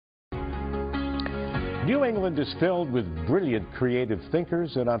New England is filled with brilliant creative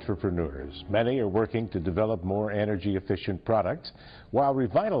thinkers and entrepreneurs. Many are working to develop more energy-efficient products while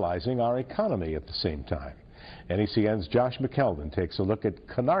revitalizing our economy at the same time. NECN's Josh McKelvin takes a look at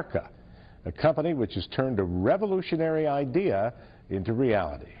Canarca, a company which has turned a revolutionary idea into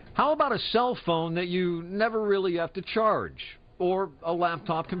reality. How about a cell phone that you never really have to charge? Or a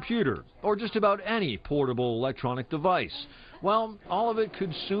laptop computer? Or just about any portable electronic device? Well, all of it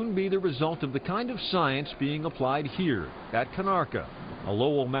could soon be the result of the kind of science being applied here at Canarca, a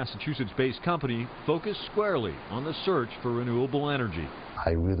Lowell, Massachusetts-based company focused squarely on the search for renewable energy.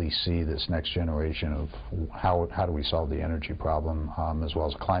 I really see this next generation of how do we solve the energy problem as well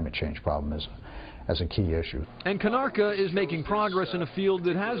as the climate change problem as a key issue. And Canarca is making progress in a field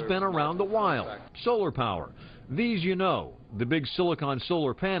that has been around a while, solar power. These you know, the big silicon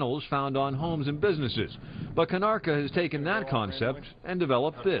solar panels found on homes and businesses. But Canarca has taken that concept and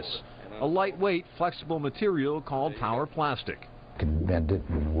developed this, a lightweight, flexible material called power plastic. You can bend it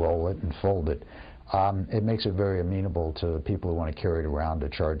and roll it and fold it. It makes it very amenable to people who want to carry it around to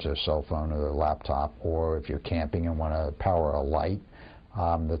charge their cell phone or their laptop, or if you're camping and want to power a light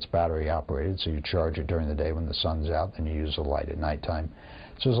that's battery operated, so you charge it during the day when the sun's out and you use the light at nighttime.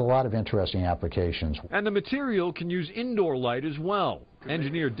 So there's a lot of interesting applications. And the material can use indoor light as well.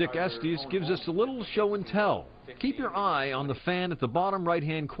 Engineer Dick Estes gives us a little show and tell. Keep your eye on the fan at the bottom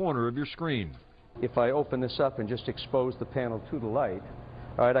right-hand corner of your screen. If I open this up and just expose the panel to the light,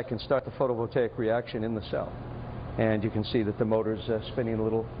 all right, I can start the photovoltaic reaction in the cell. And you can see that the motor's spinning a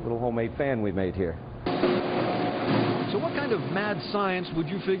little homemade fan we made here. So what kind of mad science would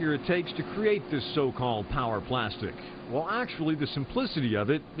you figure it takes to create this so-called power plastic? Well, actually, the simplicity of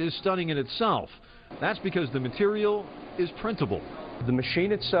it is stunning in itself. That's because the material is printable. The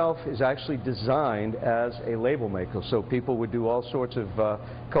machine itself is actually designed as a label maker, so people would do all sorts of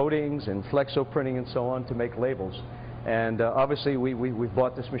coatings and flexo printing and so on to make labels. And obviously, we've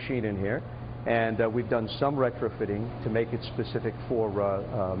bought this machine in here, and we've done some retrofitting to make it specific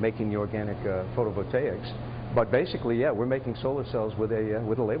for making the organic photovoltaics. But basically, yeah, we're making solar cells with a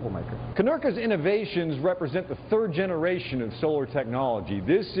label maker. Canarca's innovations represent the third generation of solar technology.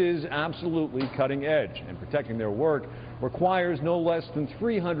 This is absolutely cutting edge, and protecting their work requires no less than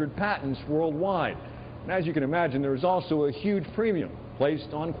 300 patents worldwide. And as you can imagine, there is also a huge premium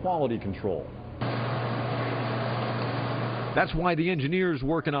placed on quality control. That's why the engineers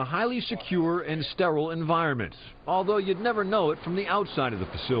work in a highly secure and sterile environment, although you'd never know it from the outside of the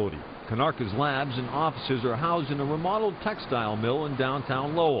facility. Canarca's labs and offices are housed in a remodeled textile mill in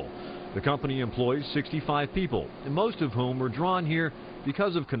downtown Lowell. The company employs 65 people, and most of whom were drawn here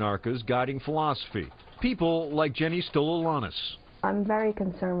because of Canarca's guiding philosophy. People like Jenny Stololanis. I'm very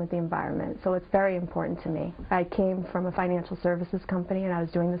concerned with the environment, so it's very important to me. I came from a financial services company, and I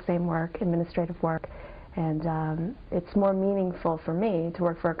was doing the same work, administrative work. And it's more meaningful for me to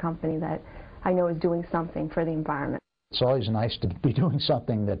work for a company that I know is doing something for the environment. It's always nice to be doing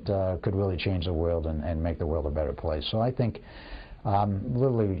something that could really change the world and make the world a better place. So I think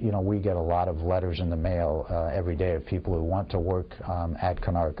literally, you know, we get a lot of letters in the mail every day of people who want to work at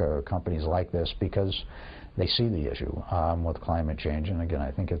Canarca or companies like this because they see the issue with climate change, and again,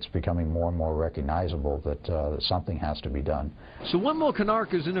 I think it's becoming more and more recognizable that something has to be done. So when will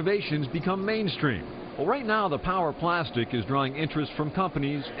Canarca's innovations become mainstream? Well, right now the power plastic is drawing interest from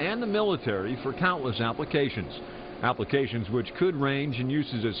companies and the military for countless applications. Applications which could range in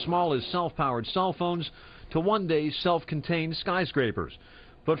uses as small as self-powered cell phones to one day self-contained skyscrapers.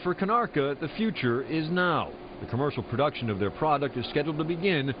 But for Canarca, the future is now. The commercial production of their product is scheduled to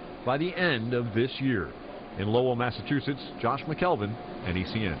begin by the end of this year. In Lowell, Massachusetts, Josh McKelvin,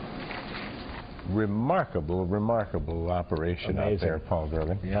 NECN. Remarkable, remarkable operation out there, Paul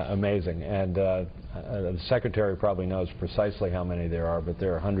Durgan. Yeah, amazing. And the Secretary probably knows precisely how many there are, but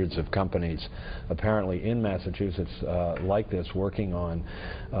there are hundreds of companies apparently in Massachusetts like this working on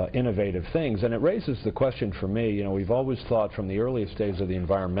innovative things. And it raises the question for me, you know, we've always thought from the earliest days of the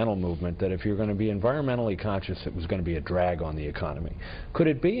environmental movement that if you're going to be environmentally conscious, it was going to be a drag on the economy. Could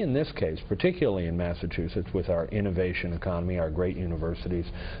it be in this case, particularly in Massachusetts with our innovation economy, our great universities,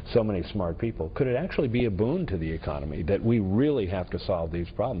 so many smart people, could it actually be a boon to the economy that we really have to solve these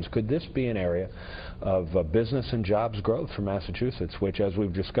problems? Could this be an area of business and jobs growth for Massachusetts, which, as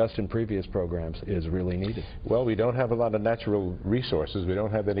we've discussed in previous programs, is really needed? Well, we don't have a lot of natural resources. We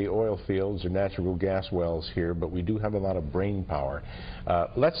don't have any oil fields or natural gas wells here, but we do have a lot of brain power.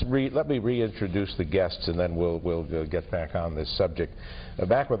 Let me reintroduce the guests, and then we'll get back on this subject.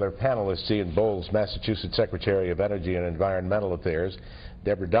 Back with our panelists, Ian Bowles, Massachusetts Secretary of Energy and Environmental Affairs,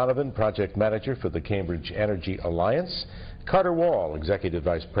 Deborah Donovan, Project Manager for the Cambridge Energy Alliance, Carter Wall, Executive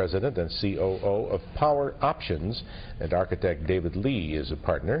Vice President and COO of Power Options, and architect David Lee is a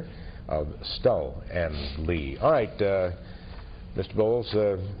partner of Stull and Lee. All right, Mr. Bowles,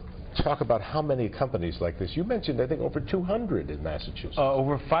 talk about how many companies like this. You mentioned, I think, over 200 in Massachusetts.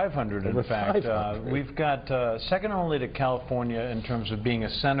 Over 500, in fact. 500. We've got second only to California in terms of being a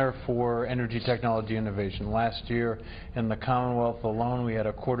center for energy technology innovation. Last year in the Commonwealth alone, we had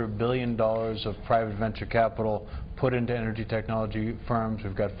 $250 million of private venture capital put into energy technology firms.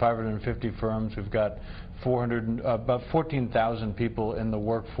 We've got 550 firms. We've got about 14,000 people in the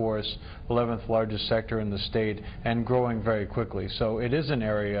workforce, 11th largest sector in the state, and growing very quickly. So it is an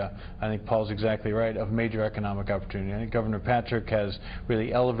area, I think Paul's exactly right, of major economic opportunity. I think Governor Patrick has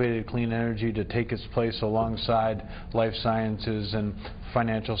really elevated clean energy to take its place alongside life sciences and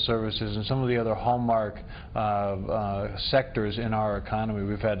financial services and some of the other hallmark sectors in our economy.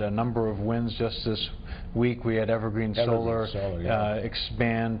 We've had a number of wins just this week. We had Evergreen Solar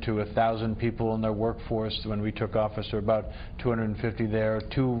expand to 1,000 people in their workforce. When we took office, there were about 250 there,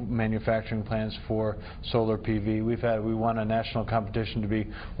 2 manufacturing plants for solar PV. We won a national competition to be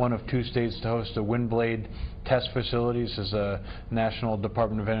one of 2 states to host a wind blade test facilities as a National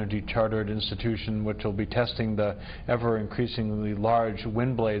Department of Energy chartered institution which will be testing the ever increasingly large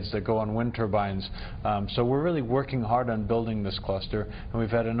wind blades that go on wind turbines. So we're really working hard on building this cluster, and we've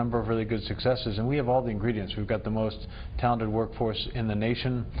had a number of really good successes, and we have all the ingredients. We've got the most talented workforce in the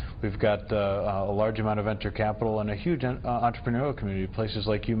nation. We've got a large amount of venture capital and a huge entrepreneurial community. Places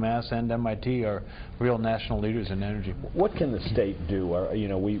like UMass and MIT are real national leaders in energy. What can the state do? You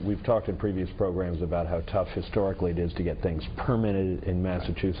know, we've talked in previous programs about how tough historically it is to get things permitted in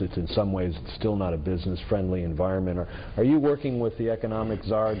Massachusetts. In some ways, it's still not a business-friendly environment. Are you working with the economic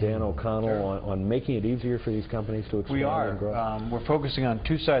czar, Dan O'Connell, on making it easier for these companies to expand and grow? We are. We're focusing on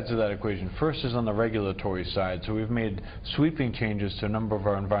 2 sides of that equation. First is on the regulatory side. So we've made sweeping changes to a number of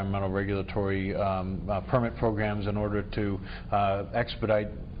our environmental regulatory permit programs in order to expedite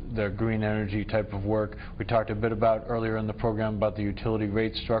the green energy type of work. We talked a bit about earlier in the program about the utility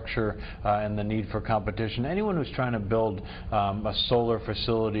rate structure and the need for competition. Anyone who's trying to build a solar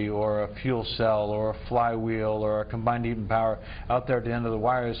facility or a fuel cell or a flywheel or a combined heat and power out there at the end of the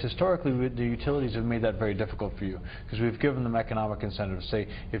wires, historically the utilities have made that very difficult for you because we've given them economic incentives. Say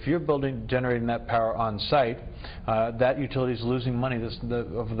if you're generating that power on site, that utility is losing money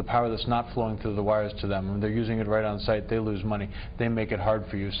of the power that's not flowing through the wires to them. When they're using it right on site, they lose money. They make it hard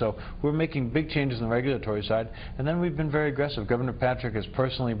for you. So we're making big changes on the regulatory side, and then we've been very aggressive. Governor Patrick has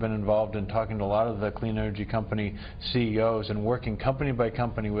personally been involved in talking to a lot of the clean energy company CEOs and working company by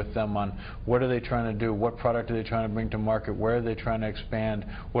company with them on what are they trying to do, what product are they trying to bring to market, where are they trying to expand,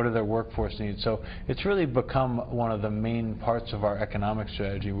 what are their workforce needs. So it's really become one of the main parts of our economic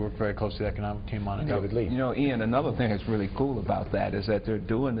strategy. We work very closely with the economic team on it. David Lee. You know, Ian, another thing that's really cool about that is that they're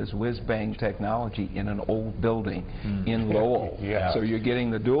doing this whiz-bang technology in an old building in Lowell. Yeah. So you're getting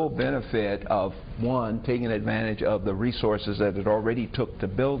the dual benefit of, one, taking advantage of the resources that it already took to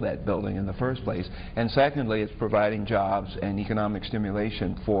build that building in the first place, and secondly, it's providing jobs and economic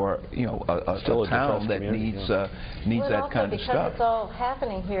stimulation for, you know, a town that needs that kind of because stuff. It's all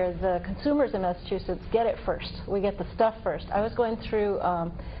happening here. The consumers in Massachusetts get it first. We get the stuff first. I was going through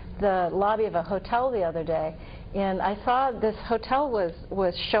the lobby of a hotel the other day, and I saw this hotel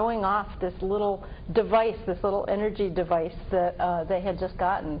was showing off this little device, this little energy device that they had just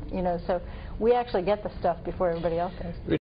gotten. You know, so we actually get the stuff before everybody else does.